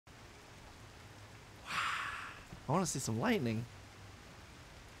I want to see some lightning.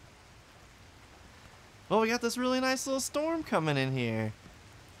 Well, we got this really nice little storm coming in here.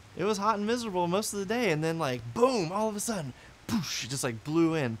 It was hot and miserable most of the day, and then like boom, all of a sudden, poosh, it just like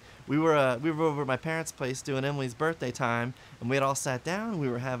blew in. We were over at my parents' place doing Emily's birthday time, and we had all sat down. We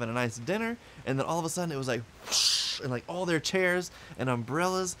were having a nice dinner, and then all of a sudden it was like whoosh, and like all their chairs and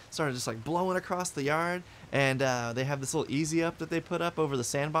umbrellas started just like blowing across the yard. And they have this little easy up that they put up over the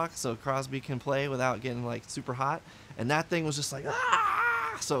sandbox so Crosby can play without getting like super hot. And that thing was just like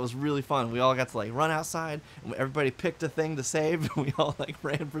ah! So it was really fun. We all got to like run outside, and everybody picked a thing to save, and we all like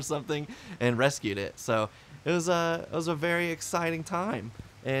ran for something and rescued it. So it was a very exciting time,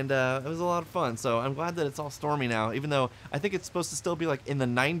 and it was a lot of fun. So I'm glad that it's all stormy now, even though I think it's supposed to still be like in the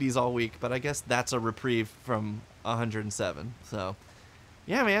 90s all week, but I guess that's a reprieve from 107. So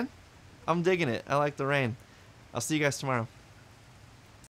yeah, man, I'm digging it. I like the rain. I'll see you guys tomorrow.